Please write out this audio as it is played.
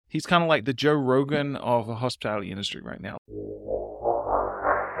He's kind of like the Joe Rogan of the hospitality industry right now.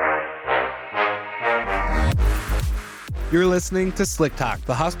 You're listening to Slick Talk,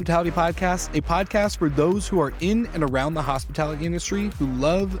 the hospitality podcast, a podcast for those who are in and around the hospitality industry who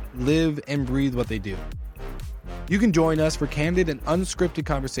love, live, and breathe what they do. You can join us for candid and unscripted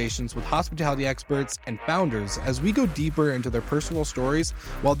conversations with hospitality experts and founders as we go deeper into their personal stories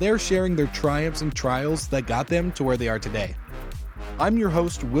while they're sharing their triumphs and trials that got them to where they are today. I'm your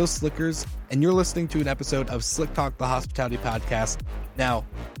host, Will Slickers, and you're listening to an episode of Slick Talk, the hospitality podcast. Now,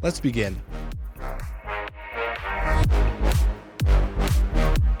 let's begin.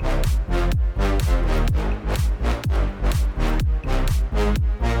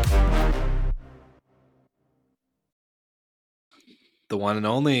 The one and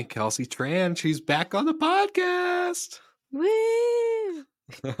only Kelsey Tran. She's back on the podcast. Woo!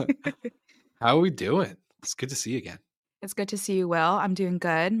 How are we doing? It's good to see you again. It's good to see you, Will. I'm doing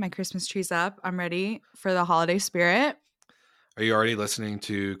good. My Christmas tree's up. I'm ready for the holiday spirit. Are you already listening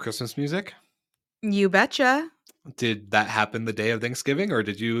to Christmas music? You betcha. Did that happen the day of Thanksgiving, or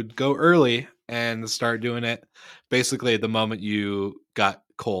did you go early and start doing it basically the moment you got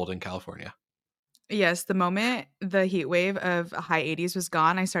cold in California? Yes, the moment the heat wave of high 80s was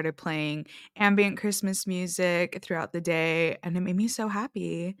gone, I started playing ambient Christmas music throughout the day, and it made me so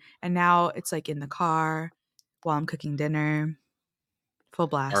happy. And now it's like in the car while I'm cooking dinner. Full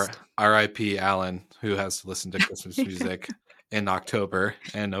blast. R.I.P. Alan, who has to listen to Christmas music in October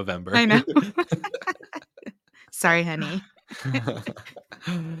and November. I know. Sorry, honey.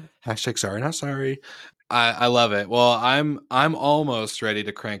 Hashtag sorry, not sorry. I love it. Well, I'm almost ready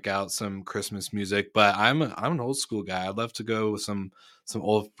to crank out some Christmas music, but I'm an old school guy. I'd love to go with some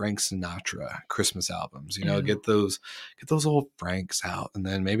old Frank Sinatra Christmas albums. You know, Ew. get those old Franks out, and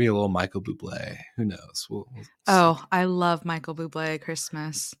then maybe a little Michael Bublé. Who knows? We'll Oh, I love Michael Bublé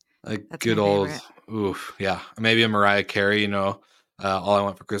Christmas. like That's good my old favorite. oof, yeah. Maybe a Mariah Carey. You know, All I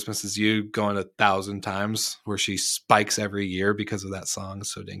Want for Christmas Is You, going 1,000 times, where she spikes every year because of that song.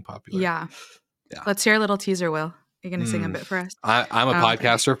 It's so dang popular. Yeah. Yeah. Let's hear a little teaser, Will. You're going to sing a bit for us? I'm a Oh, okay.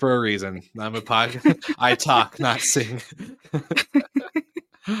 podcaster for a reason. I'm a I talk, not sing.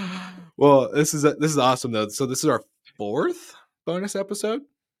 Well, this is awesome though. So this is our 4th bonus episode.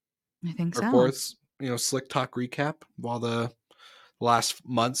 I think Our so. 4th, Slick Talk recap of all the last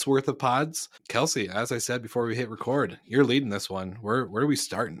month's worth of pods. Kelsey, as I said before we hit record, you're leading this one. Where are we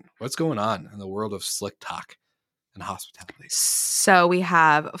starting? What's going on in the world of Slick Talk and hospitality? So we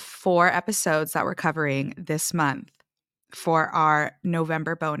have 4 episodes that we're covering this month for our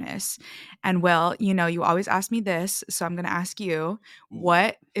November bonus. And Will, you always ask me this, so I'm going to ask you,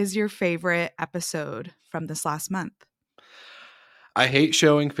 what is your favorite episode from this last month? I hate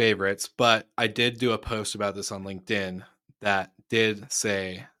showing favorites, but I did do a post about this on LinkedIn that did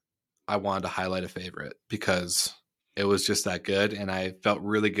say I wanted to highlight a favorite because it was just that good and I felt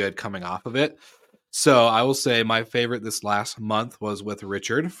really good coming off of it. So I will say my favorite this last month was with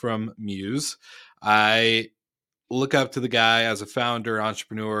Richard from Muse. I look up to the guy as a founder,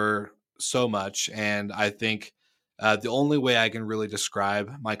 entrepreneur so much. And I think the only way I can really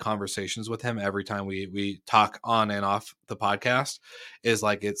describe my conversations with him every time we talk on and off the podcast is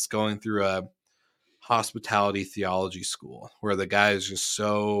like it's going through a hospitality theology school where the guy is just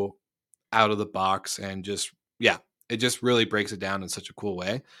so out of the box and just, yeah, it just really breaks it down in such a cool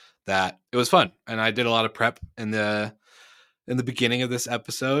way that it was fun. And I did a lot of prep in the beginning of this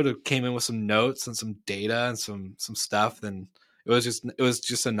episode. It came in with some notes and some data and some stuff. And it was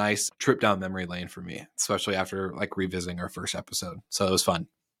just a nice trip down memory lane for me, especially after like revisiting our first episode. So it was fun.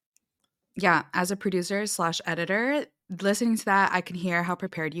 Yeah, as a producer / editor, listening to that, I can hear how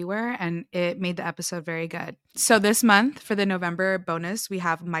prepared you were, and it made the episode very good. So this month, for the November bonus, we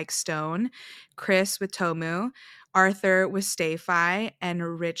have Mike Stone, Chris with Tomu, Arthur with StayFi,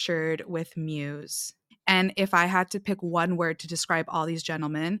 and Richard with Muse. And if I had to pick one word to describe all these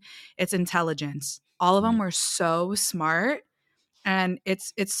gentlemen, it's intelligence. All of them were so smart, and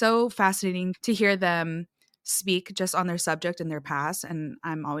it's so fascinating to hear them speak just on their subject and their past, and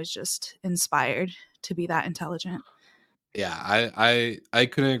I'm always just inspired to be that intelligent. Yeah, I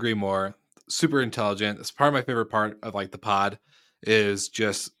couldn't agree more. Super intelligent. It's part of my favorite part of like the pod is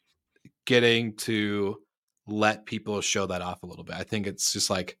just getting to let people show that off a little bit. I think it's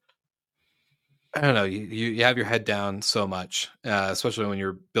just like, I don't know, you have your head down so much, especially when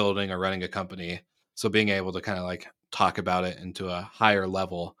you're building or running a company. So being able to kind of like talk about it into a higher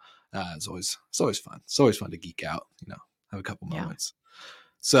level is always fun. It's always fun to geek out, have a couple moments.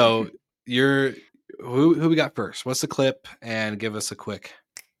 So who we got first? What's the clip? And give us a quick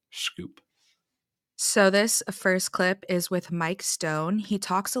scoop. So, this first clip is with Mike Stone. He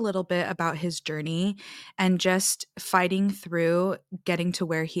talks a little bit about his journey and just fighting through getting to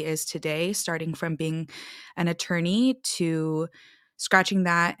where he is today, starting from being an attorney to scratching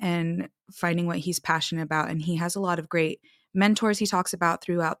that and finding what he's passionate about. And he has a lot of great mentors he talks about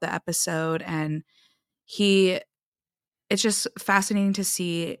throughout the episode. And it's just fascinating to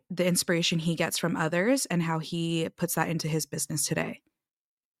see the inspiration he gets from others and how he puts that into his business today.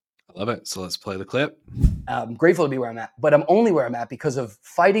 I love it. So let's play the clip. I'm grateful to be where I'm at, but I'm only where I'm at because of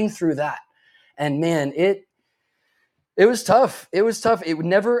fighting through that. And man, it was tough. It was tough. It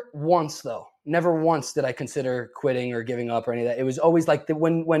never once did I consider quitting or giving up or any of that. It was always like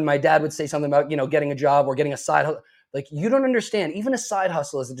when my dad would say something about, getting a job or getting a side hustle, like, you don't understand. Even a side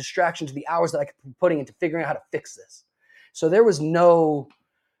hustle is a distraction to the hours that I could be putting into figuring out how to fix this. So there was no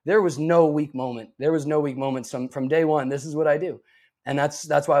weak moment. There was no weak moment from day one. This is what I do. And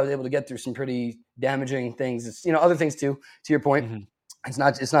that's why I was able to get through some pretty damaging things. It's, other things too, to your point. Mm-hmm. It's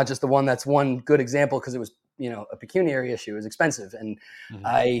not just the one that's one good example because it was, a pecuniary issue. It was expensive. And mm-hmm.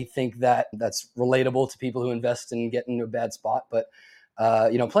 I think that's relatable to people who invest and get into a bad spot. But,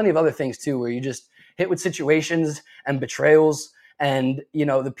 plenty of other things too, where you just hit with situations and betrayals and,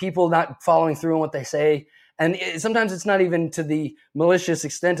 the people not following through on what they say. And sometimes it's not even to the malicious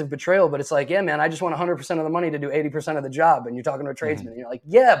extent of betrayal, but it's like, yeah, man, I just want 100% of the money to do 80% of the job. And you're talking to a tradesman. Mm-hmm. And you're like,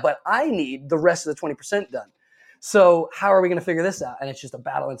 yeah, but I need the rest of the 20% done. So how are we going to figure this out? And it's just a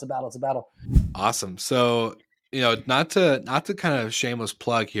battle. It's a battle. Awesome. So, not to kind of shameless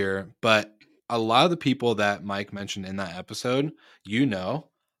plug here, but a lot of the people that Mike mentioned in that episode,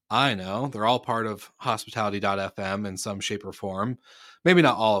 I know, they're all part of hospitality.fm in some shape or form. Maybe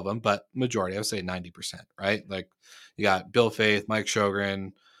not all of them, but majority, I would say 90%, right? Like you got Bill Faith, Mike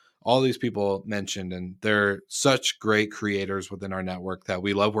Sjogren, all these people mentioned, and they're such great creators within our network that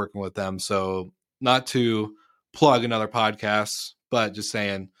we love working with them. So not to plug another podcast, but just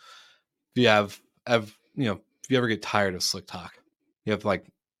saying, if you ever get tired of Slick Talk, you have like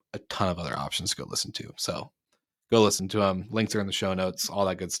a ton of other options to go listen to. So go listen to them. Links are in the show notes, all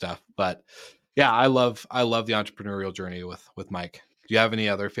that good stuff. But yeah, I love the entrepreneurial journey with Mike. Do you have any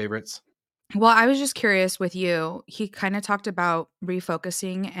other favorites? Well, I was just curious with you. He kind of talked about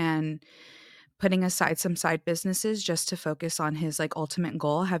refocusing and putting aside some side businesses just to focus on his like ultimate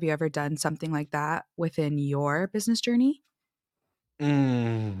goal. Have you ever done something like that within your business journey?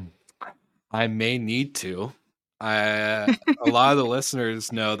 I may need to. A lot of the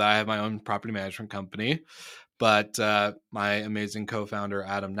listeners know that I have my own property management company, but my amazing co-founder,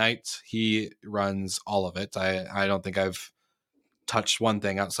 Adam Knight, he runs all of it. I don't think I've touched one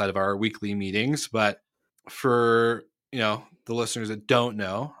thing outside of our weekly meetings, but for, the listeners that don't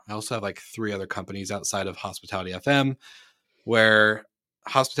know, I also have like 3 other companies outside of Hospitality FM, where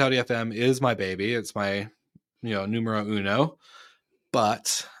Hospitality FM is my baby. It's my, numero uno,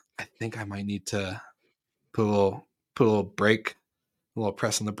 but I think I might need to put a little brake, a little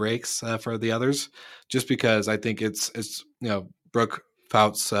press on the brakes for the others, just because I think it's Brooke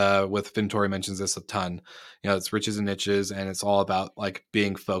Fouts with Fintori mentions this a ton. It's riches and niches, and it's all about like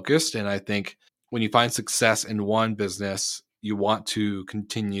being focused. And I think when you find success in one business, you want to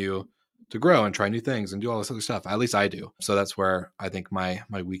continue to grow and try new things and do all this other stuff. At least I do. So that's where I think my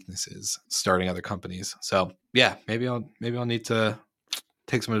weakness is, starting other companies. So yeah, maybe I'll need to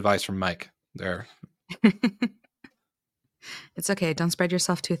take some advice from Mike there. It's okay. Don't spread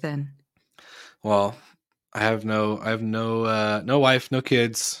yourself too thin. Well, I have no wife, no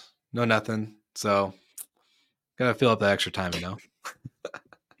kids, no nothing. So gotta fill up that extra time,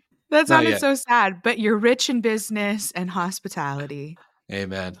 That sounded so sad, but you're rich in business and hospitality.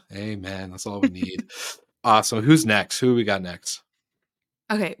 Amen. That's all we need. Awesome. Who's next? Who we got next?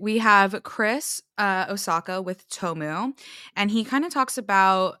 Okay, we have Chris Osaka with Tomu, and he kind of talks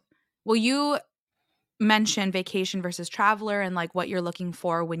about, you mentioned vacation versus traveler and like what you're looking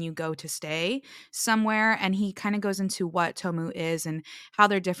for when you go to stay somewhere, and he kind of goes into what Tomu is and how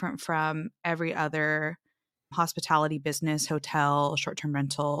they're different from every other hospitality business, hotel, short-term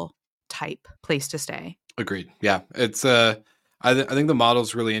rental type place to stay. Agreed. Yeah, it's I think the model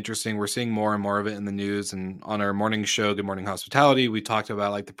is really interesting. We're seeing more and more of it in the news, and on our morning show, Good Morning Hospitality, we talked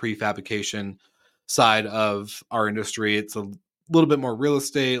about like the prefabrication side of our industry. It's a little bit more real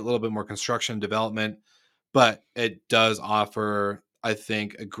estate, a little bit more construction development, but it does offer, I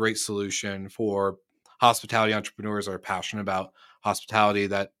think, a great solution for hospitality entrepreneurs that are passionate about hospitality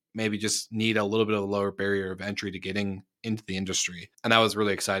that maybe just need a little bit of a lower barrier of entry to getting into the industry. And that was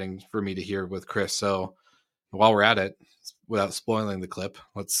really exciting for me to hear with Chris. So while we're at it, without spoiling the clip,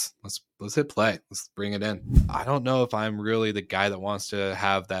 let's hit play. Let's bring it in. I don't know if I'm really the guy that wants to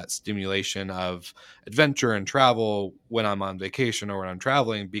have that stimulation of adventure and travel when I'm on vacation or when I'm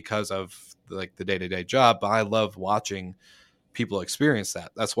traveling because of like the day-to-day job, but I love watching people experience that.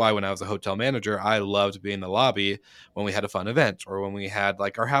 That's why when I was a hotel manager, I loved being in the lobby when we had a fun event or when we had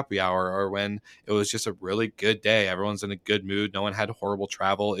like our happy hour or when it was just a really good day. Everyone's in a good mood. No one had horrible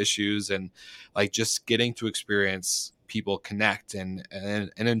travel issues, and like just getting to experience people connect and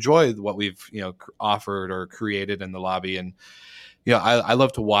enjoy what we've, you know, offered or created in the lobby. And, you know, I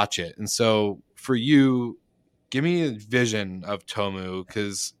love to watch it. And so for you, give me a vision of Tomu,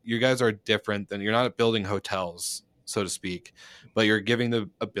 because you guys are different than, you're not building hotels, so to speak, but you're giving the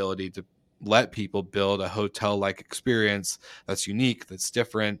ability to let people build a hotel-like experience that's unique, that's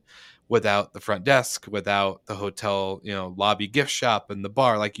different, without the front desk, without the hotel, you know, lobby gift shop and the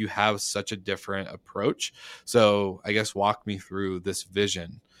bar. Like, you have such a different approach. So I guess walk me through this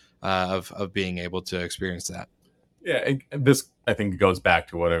vision of being able to experience that. Yeah, and this, I think, goes back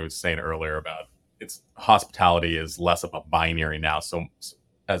to what I was saying earlier about hospitality is less of a binary now, so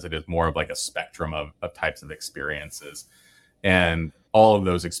as it is more of like a spectrum of types of experiences. And all of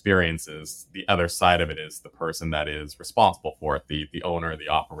those experiences, the other side of it is the person that is responsible for it, the owner, the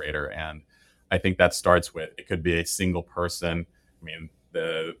operator. And I think that starts with, it could be a single person. I mean,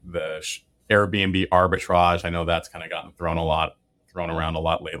 the Airbnb arbitrage, I know that's kind of gotten thrown around a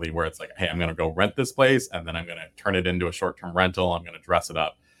lot lately, where it's like, hey, I'm going to go rent this place and then I'm going to turn it into a short-term rental. I'm going to dress it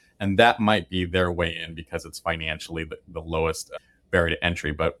up. And that might be their way in because it's financially the lowest barrier to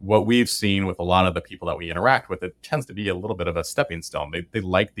entry. But what we've seen with a lot of the people that we interact with, it tends to be a little bit of a stepping stone. They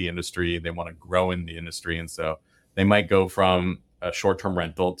like the industry, they want to grow in the industry. And so they might go from a short-term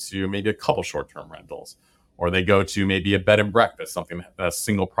rental to maybe a couple short-term rentals, or they go to maybe a bed and breakfast, something, a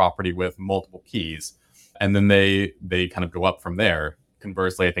single property with multiple keys. And then they kind of go up from there.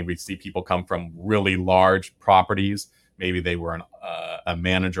 Conversely, I think we see people come from really large properties. Maybe they were a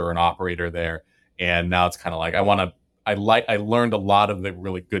manager or an operator there, and now it's kind of like, I learned a lot of the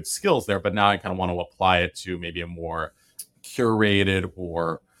really good skills there, but now I kind of want to apply it to maybe a more curated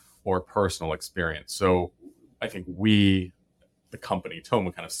or personal experience. So I think we, the company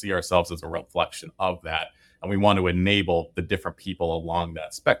Tomu, kind of see ourselves as a reflection of that, and we want to enable the different people along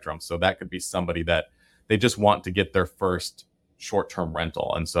that spectrum. So that could be somebody that they just want to get their first short-term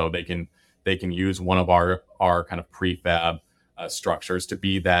rental, and so they can use one of our kind of prefab structures to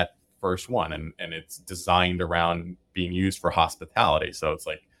be that first one, and it's designed around being used for hospitality. So it's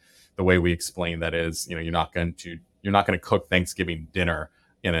like, the way we explain that is, you know, you're not going to cook Thanksgiving dinner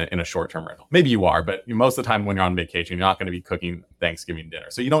in a short-term rental. Maybe you are, but most of the time when you're on vacation, you're not going to be cooking Thanksgiving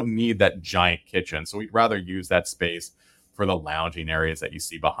dinner. So you don't need that giant kitchen. So we'd rather use that space for the lounging areas that you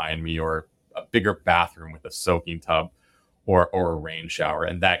see behind me, or a bigger bathroom with a soaking tub, or a rain shower.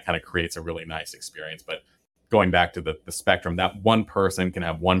 And that kind of creates a really nice experience. But going back to the spectrum, that one person can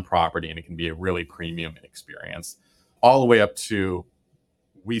have one property and it can be a really premium experience, all the way up to,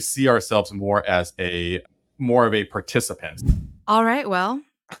 we see ourselves more of a participant. All right, well,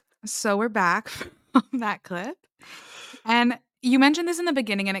 so we're back from that clip. And you mentioned this in the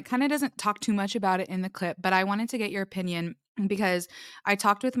beginning, and it kind of doesn't talk too much about it in the clip, but I wanted to get your opinion because I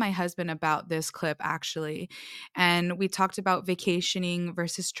talked with my husband about this clip, actually. And we talked about vacationing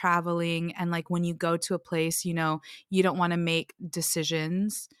versus traveling. And like, when you go to a place, you know, you don't want to make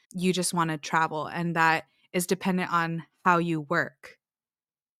decisions. You just want to travel. And that is dependent on how you work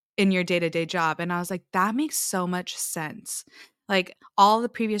in your day-to-day job. And I was like, that makes so much sense. Like, all the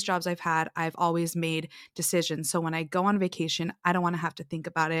previous jobs I've had, I've always made decisions. So when I go on vacation, I don't want to have to think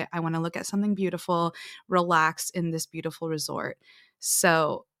about it. I want to look at something beautiful, relax in this beautiful resort.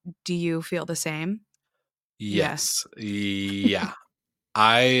 So do you feel the same? Yes. Yeah.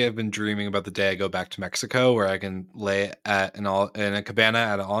 I have been dreaming about the day I go back to Mexico, where I can lay at in a cabana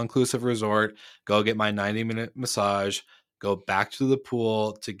at an all-inclusive resort, go get my 90-minute massage, go back to the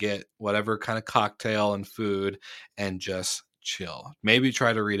pool to get whatever kind of cocktail and food, and just chill. Maybe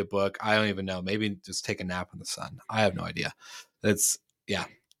try to read a book. I don't even know. Maybe just take a nap in the sun. I have no idea.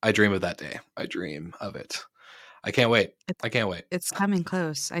 I dream of that day. I dream of it. I can't wait. It's coming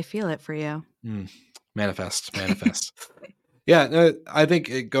close. I feel it for you. Manifest. Yeah, no, I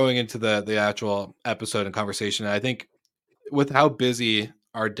think going into the actual episode and conversation, I think with how busy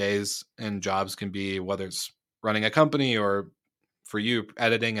our days and jobs can be, whether it's running a company or for you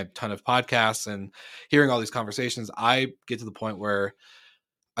editing a ton of podcasts and hearing all these conversations, I get to the point where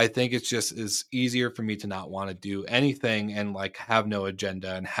I think it's just is easier for me to not want to do anything and like have no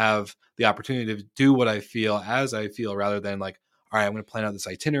agenda and have the opportunity to do what I feel as I feel, rather than like, all right, I'm going to plan out this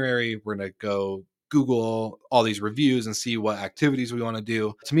itinerary. We're going to go Google all these reviews and see what activities we want to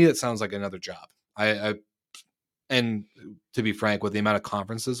do. To me, it sounds like another job. And to be frank, with the amount of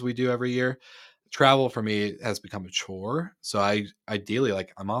conferences we do every year, travel for me has become a chore. So I'm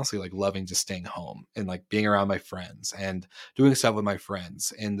honestly like loving just staying home and like being around my friends and doing stuff with my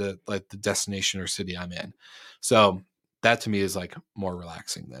friends in the destination or city I'm in. So that to me is like more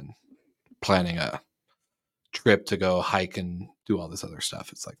relaxing than planning a trip to go hike and do all this other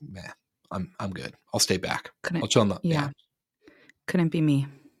stuff. It's like, man, I'm good. I'll stay back. I'll chill in the, Couldn't be me.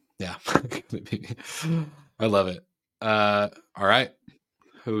 Yeah. I love it. All right.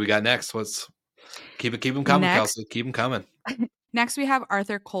 Who we got next? Keep them coming, Kelsey. Keep them coming. Next, we have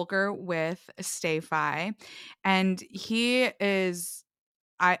Arthur Kolker with StayFi. And he is,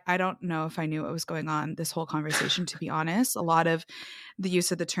 I don't know if I knew what was going on this whole conversation, to be honest. A lot of the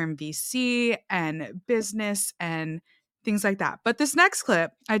use of the term VC and business and things like that. But this next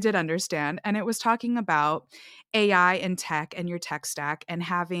clip, I did understand. And it was talking about AI and tech and your tech stack and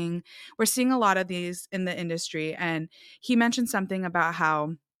we're seeing a lot of these in the industry. And he mentioned something about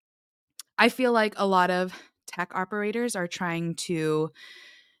how I feel like a lot of tech operators are trying to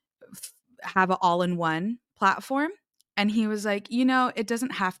have an all-in-one platform. And he was like, it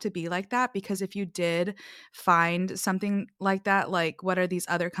doesn't have to be like that, because if you did find something like that, like what are these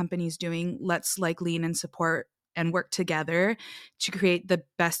other companies doing? Let's like lean and support and work together to create the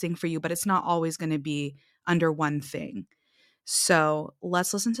best thing for you. But it's not always going to be under one thing. So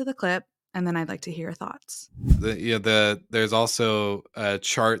let's listen to the clip. And then I'd like to hear your thoughts. There's also a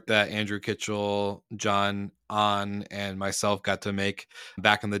chart that Andrew Kitchell, John On, and myself got to make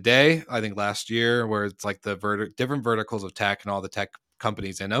back in the day, I think last year, where it's like the different verticals of tech and all the tech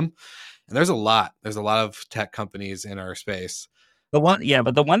companies in them. And there's a lot of tech companies in our space. But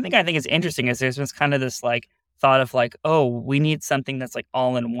the one thing I think is interesting is there's just kind of this like thought of like, oh, we need something that's like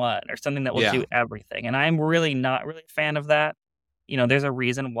all in one or something that will do everything. And I'm really not really a fan of that. There's a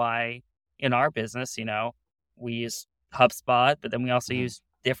reason why in our business, we use HubSpot, but then we also use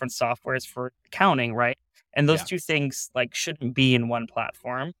different softwares for accounting, right? And those two things like shouldn't be in one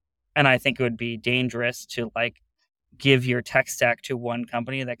platform. And I think it would be dangerous to like give your tech stack to one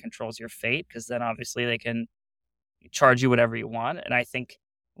company that controls your fate, because then obviously they can charge you whatever you want. And I think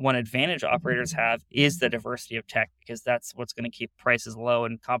one advantage operators have is the diversity of tech, because that's what's going to keep prices low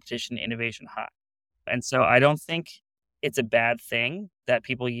and competition and innovation high. And so I don't think it's a bad thing that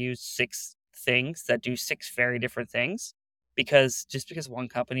people use 6 things that do 6 very different things, because just because one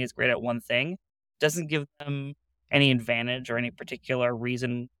company is great at one thing doesn't give them any advantage or any particular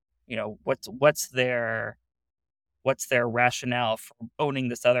reason. What's their rationale for owning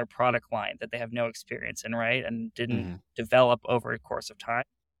this other product line that they have no experience in, right? And didn't develop over a course of time.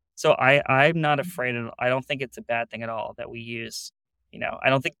 So I'm not afraid of, I don't think it's a bad thing at all that we use, I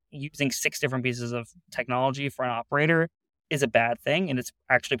don't think using 6 different pieces of technology for an operator is a bad thing. And it's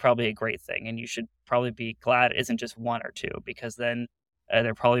actually probably a great thing. And you should probably be glad it isn't just 1 or 2, because then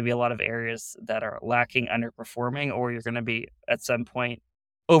there'll probably be a lot of areas that are lacking, underperforming, or you're going to be at some point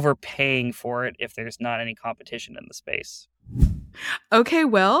overpaying for it if there's not any competition in the space. Okay,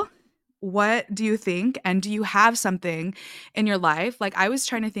 Will, what do you think? And do you have something in your life? Like, I was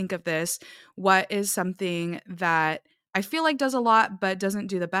trying to think of this. What is something that I feel like does a lot, but doesn't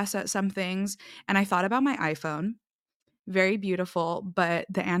do the best at some things? And I thought about my iPhone. Very beautiful, but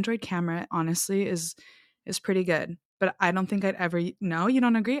the Android camera, honestly, is pretty good. But I don't think I'd ever, no, you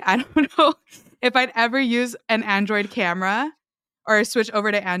don't agree? I don't know if I'd ever use an Android camera or switch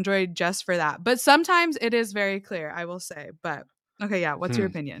over to Android just for that. But sometimes it is very clear, I will say. But okay, yeah, what's your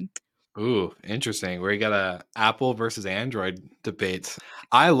opinion? Ooh, interesting. We got a Apple versus Android debate.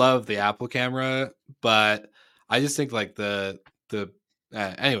 I love the Apple camera, but I just think like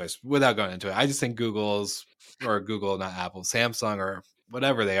anyways, without going into it, I just think Google, not Apple, Samsung or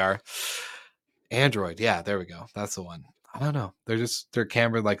whatever they are. Android, yeah, there we go. That's the one. I don't know. Their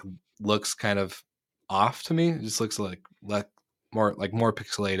camera like looks kind of off to me. It just looks like more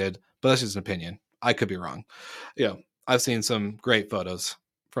pixelated, but that's just an opinion. I could be wrong. I've seen some great photos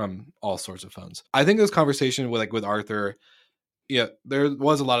from all sorts of phones. I think this conversation with Arthur, there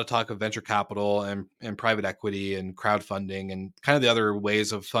was a lot of talk of venture capital and private equity and crowdfunding and kind of the other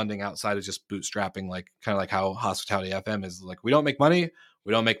ways of funding outside of just bootstrapping, like kind of like how Hospitality FM is like, we don't make money.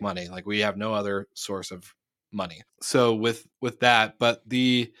 Like we have no other source of money. So with that, but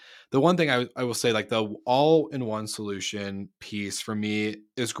the one thing I will say, like the all-in-one solution piece for me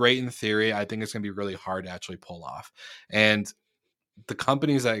is great in theory. I think it's going to be really hard to actually pull off. And the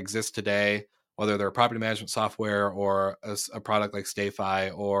companies that exist today, whether they're a property management software or a product like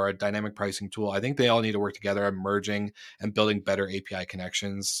StayFi or a dynamic pricing tool. I think they all need to work together on merging and building better API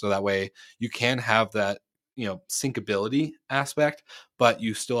connections. So that way you can have that, syncability aspect, but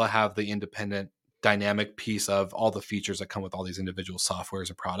you still have the independent dynamic piece of all the features that come with all these individual softwares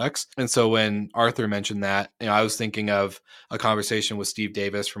and products. And so when Arthur mentioned that, I was thinking of a conversation with Steve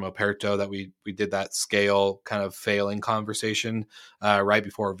Davis from Operto that we did that scale kind of failing conversation right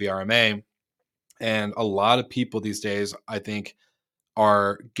before VRMA. And a lot of people these days, I think,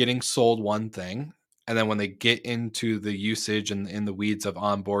 are getting sold one thing. And then when they get into the usage and in the weeds of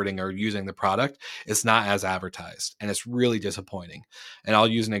onboarding or using the product, it's not as advertised. And it's really disappointing. And I'll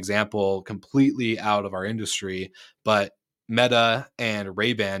use an example completely out of our industry, but Meta and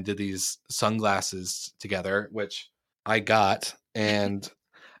Ray-Ban did these sunglasses together, which I got. And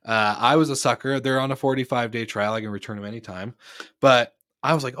I was a sucker. They're on a 45-day trial. I can return them anytime. But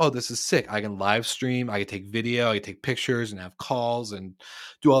I was like, oh, this is sick. I can live stream. I can take video. I can take pictures and have calls and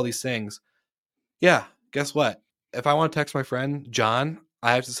do all these things. Yeah, guess what? If I want to text my friend John,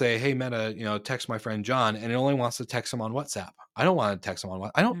 I have to say, hey, Meta, text my friend John, and it only wants to text him on WhatsApp. I don't want to text him on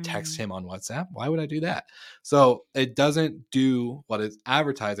WhatsApp. I don't text him on WhatsApp. Why would I do that? So it doesn't do what it's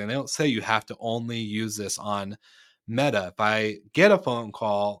advertising. They don't say you have to only use this on Meta. If I get a phone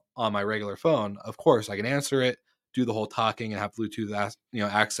call on my regular phone, of course I can answer it, do the whole talking, and have Bluetooth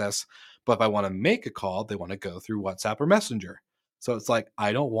access. But if I want to make a call, they want to go through WhatsApp or Messenger. So it's like,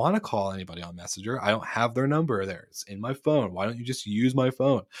 I don't want to call anybody on Messenger. I don't have their number there. It's in my phone. Why don't you just use my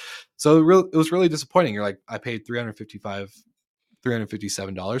phone? So it was really disappointing. You're like, I paid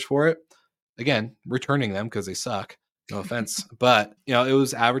 $357 for it. Again, returning them because they suck. No offense. But, it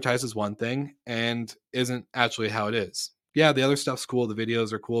was advertised as one thing and isn't actually how it is. Yeah, the other stuff's cool. The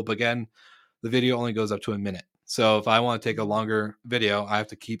videos are cool. But again, the video only goes up to a minute. So if I want to take a longer video, I have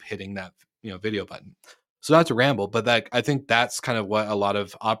to keep hitting that, video button. So not to ramble, but I think that's kind of what a lot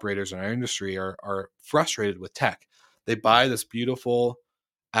of operators in our industry are frustrated with tech. They buy this beautiful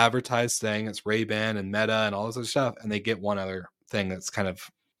advertised thing. It's Ray-Ban and Meta and all this other stuff. And they get one other thing that's kind of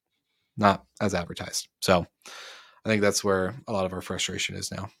not as advertised. So I think that's where a lot of our frustration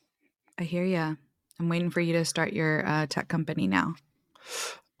is now. I hear ya. I'm waiting for you to start your tech company now.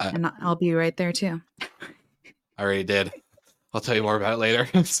 And I'll be right there too. I already did. I'll tell you more about it later.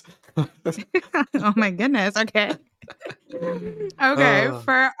 Oh my goodness. Okay. Okay.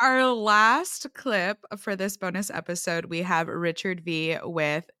 For our last clip for this bonus episode, we have Richard V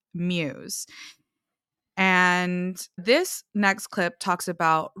with Muse. And this next clip talks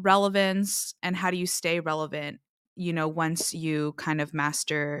about relevance and how do you stay relevant, once you kind of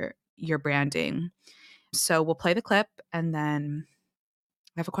master your branding. So we'll play the clip and then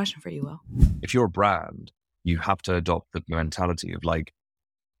I have a question for you, Will. If you're a brand, you have to adopt the mentality of like,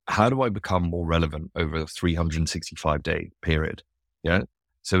 how do I become more relevant over a 365-day period? Yeah.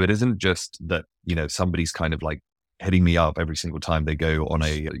 So it isn't just that, somebody's kind of like hitting me up every single time they go on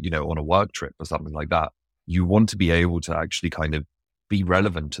on a work trip or something like that. You want to be able to actually kind of be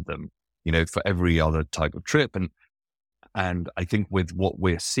relevant to them, for every other type of trip. And I think with what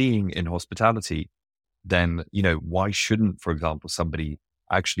we're seeing in hospitality, then, why shouldn't, for example, somebody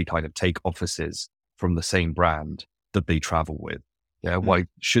actually kind of take offices from the same brand that they travel with? Yeah. Why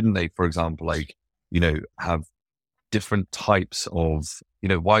shouldn't they, for example, have different types of,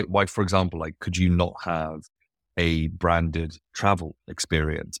 why, for example, could you not have a branded travel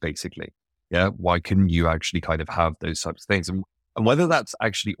experience, basically? Yeah. Why couldn't you actually kind of have those types of things? And whether that's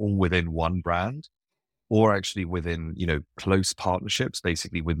actually all within one brand or actually within, close partnerships,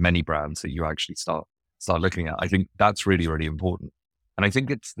 basically with many brands that you actually start looking at, I think that's really, really important. And I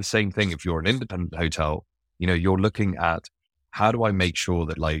think it's the same thing if you're an independent hotel, you're looking at how do I make sure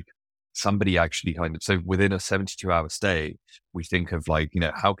that somebody actually so within a 72-hour stay, we think of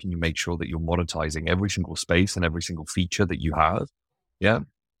how can you make sure that you're monetizing every single space and every single feature that you have? Yeah.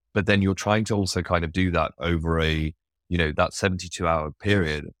 But then you're trying to also kind of do that over that 72-hour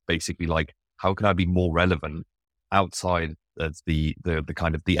period, basically how can I be more relevant outside of the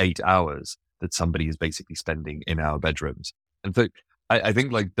kind of the 8 hours that somebody is basically spending in our bedrooms? And so I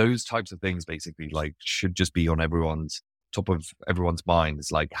think those types of things basically should just be on everyone's top of everyone's mind.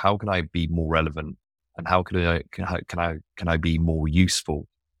 Is how can I be more relevant and how can I be more useful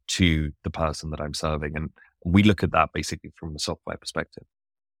to the person that I'm serving? And we look at that basically from a software perspective.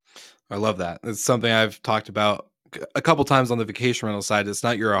 I love that. It's something I've talked about a couple times on the vacation rental side. It's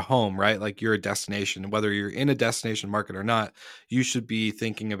not you're a home, right? You're a destination. Whether you're in a destination market or not, you should be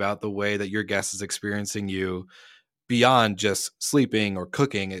thinking about the way that your guest is experiencing you beyond just sleeping or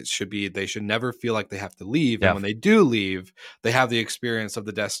cooking. It should be, they should never feel like they have to leave. Yeah. And when they do leave, they have the experience of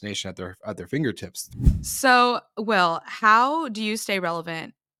the destination at their fingertips. So, Will, how do you stay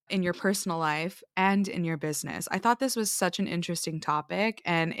relevant in your personal life and in your business? I thought this was such an interesting topic,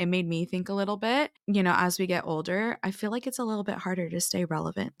 and it made me think a little bit. You know, as we get older, I feel like it's a little bit harder to stay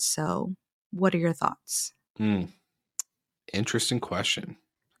relevant. So, what are your thoughts? Interesting question.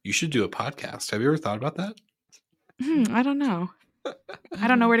 You should do a podcast. Have you ever thought about that? I don't know. I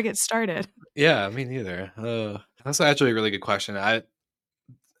don't know where to get started. Yeah, me neither. That's actually a really good question.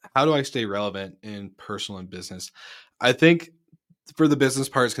 How do I stay relevant in personal and business? I think for the business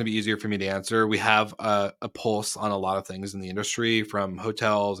part, it's going to be easier for me to answer. We have a pulse on a lot of things in the industry, from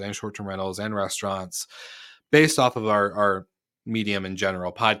hotels and short-term rentals and restaurants, based off of our medium in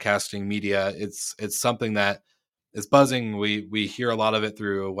general. Podcasting, media, it's something that is buzzing. We hear a lot of it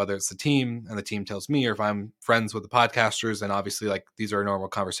through, whether it's the team and the team tells me, or if I'm friends with the podcasters, and obviously like these are normal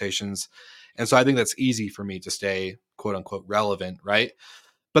conversations. And so I think that's easy for me to stay quote unquote relevant, right?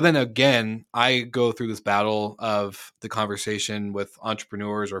 But then again, I go through this battle of the conversation with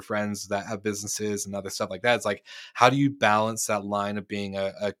entrepreneurs or friends that have businesses and other stuff like that. It's like, how do you balance that line of being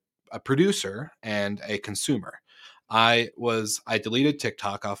a producer and a consumer? I deleted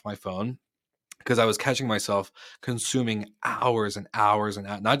TikTok off my phone because I was catching myself consuming hours and hours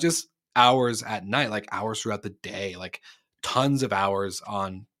and not just hours at night, like hours throughout the day, like tons of hours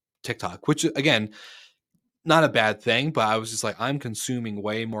on TikTok, which again, not a bad thing, but I was just like, I'm consuming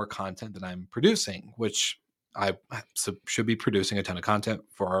way more content than I'm producing, which I should be producing a ton of content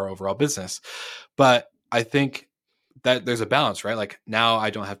for our overall business. But I think that there's a balance, right? Like now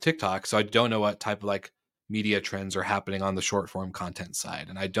I don't have TikTok, so I don't know what type of like media trends are happening on the short form content side.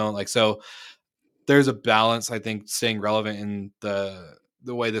 And I don't like, so there's a balance. I think staying relevant in the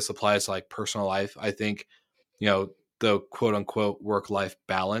way this applies to like personal life. I think, you know, the quote unquote work-life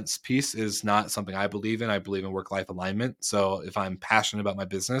balance piece is not something I believe in. I believe in work-life alignment. So if I'm passionate about my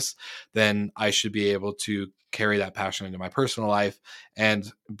business, then I should be able to carry that passion into my personal life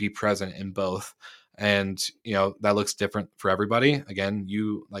and be present in both. And, you know, that looks different for everybody. Again,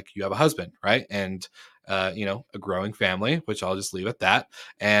 you have a husband, right? And, you know, a growing family, which I'll just leave at that.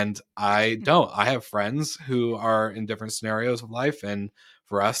 And I have friends who are in different scenarios of life. And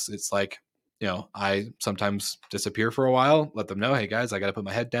for us, it's like, you know, I sometimes disappear for a while, let them know, hey guys, I got to put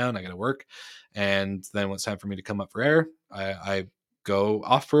my head down. I got to work. And then when it's time for me to come up for air, I go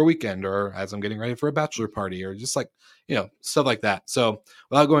off for a weekend, or as I'm getting ready for a bachelor party, or just like, you know, stuff like that. So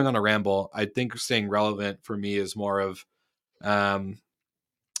without going on a ramble, I think staying relevant for me is more of kind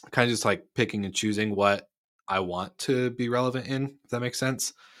of just like picking and choosing what I want to be relevant in, if that makes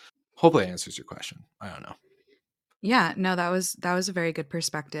sense. Hopefully that answers your question. I don't know. Yeah, no, that was a very good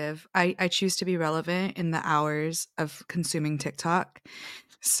perspective. I choose to be relevant in the hours of consuming TikTok.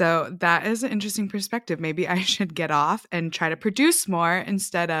 So that is an interesting perspective. Maybe I should get off and try to produce more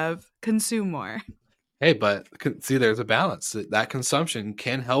instead of consume more. Hey, but see, there's a balance. That consumption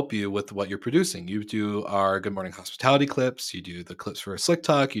can help you with what you're producing. You do our Good Morning Hospitality clips. You do the clips for Slick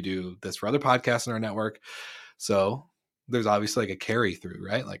Talk. You do this for other podcasts in our network. So there's obviously like a carry through,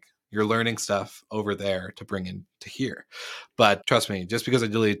 right? Like you're learning stuff over there to bring in to here. But trust me, just because I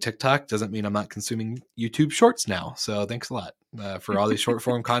deleted TikTok doesn't mean I'm not consuming YouTube Shorts now. So thanks a lot for all these short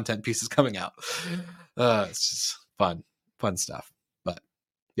form content pieces coming out. It's just fun stuff. But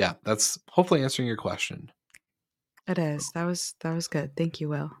yeah, that's hopefully answering your question. It is. That was good. Thank you,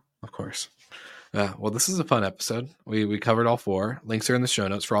 Will. Of course. Well, this is a fun episode. We covered all 4. Links are in the show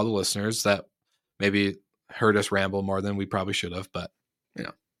notes for all the listeners that maybe heard us ramble more than we probably should have. But, you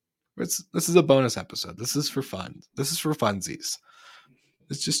know, this is a bonus episode. This is for fun. This is for funsies.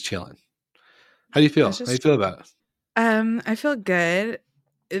 It's just chilling. How do you feel? How do you feel about it? I feel good.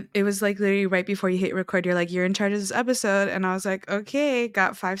 It was like literally right before you hit record, you're like, you're in charge of this episode. And I was like, okay,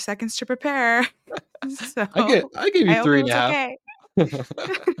 got 5 seconds to prepare. So I gave you 3.5.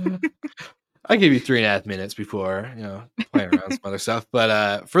 Okay. I gave you 3.5 minutes before, you know, playing around with some other stuff.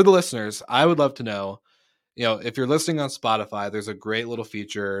 But for the listeners, I would love to know, you know, if you're listening on Spotify, there's a great little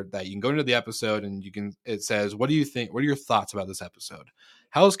feature that you can go into the episode and it says, what do you think? What are your thoughts about this episode?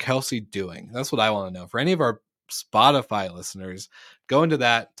 How's Kelsey doing? That's what I want to know. For any of our Spotify listeners, go into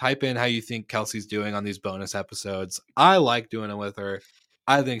that, type in how you think Kelsey's doing on these bonus episodes. I like doing it with her.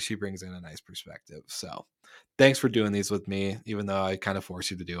 I think she brings in a nice perspective. So thanks for doing these with me, even though I kind of force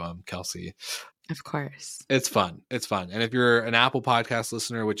you to do them, Kelsey. Of course. It's fun. And if you're an Apple Podcast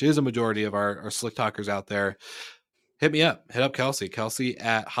listener, which is a majority of our Slick Talkers out there, hit me up. Hit up Kelsey. Kelsey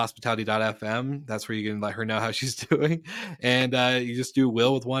at hospitality.fm. That's where you can let her know how she's doing. And you just do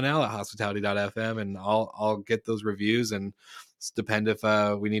Will with one L at hospitality.fm, and I'll get those reviews, and depend if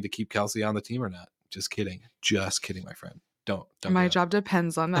we need to keep Kelsey on the team or not. Just kidding, my friend. Don't. My job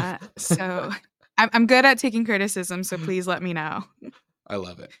depends on that. So I'm good at taking criticism. So please let me know. I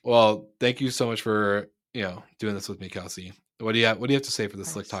love it. Well, thank you so much for doing this with me, Kelsey. What do you have to say for the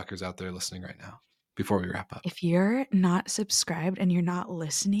Slick Talkers out there listening right now before we wrap up? If you're not subscribed and you're not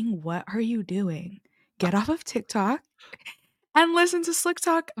listening, what are you doing? Get off of TikTok and listen to Slick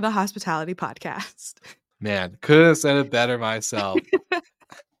Talk, the hospitality podcast. Man, couldn't have said it better myself.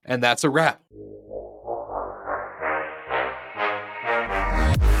 And that's a wrap.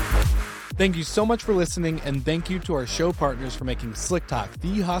 Thank you so much for listening, and thank you to our show partners for making Slick Talk,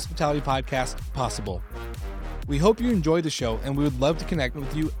 the hospitality podcast, possible. We hope you enjoyed the show, and we would love to connect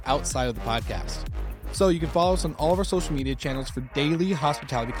with you outside of the podcast. So you can follow us on all of our social media channels for daily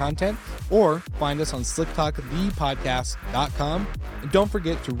hospitality content, or find us on slicktalkthepodcast.com. And don't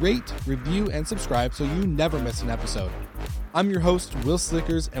forget to rate, review, and subscribe so you never miss an episode. I'm your host, Will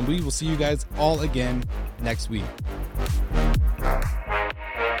Slickers, and we will see you guys all again next week.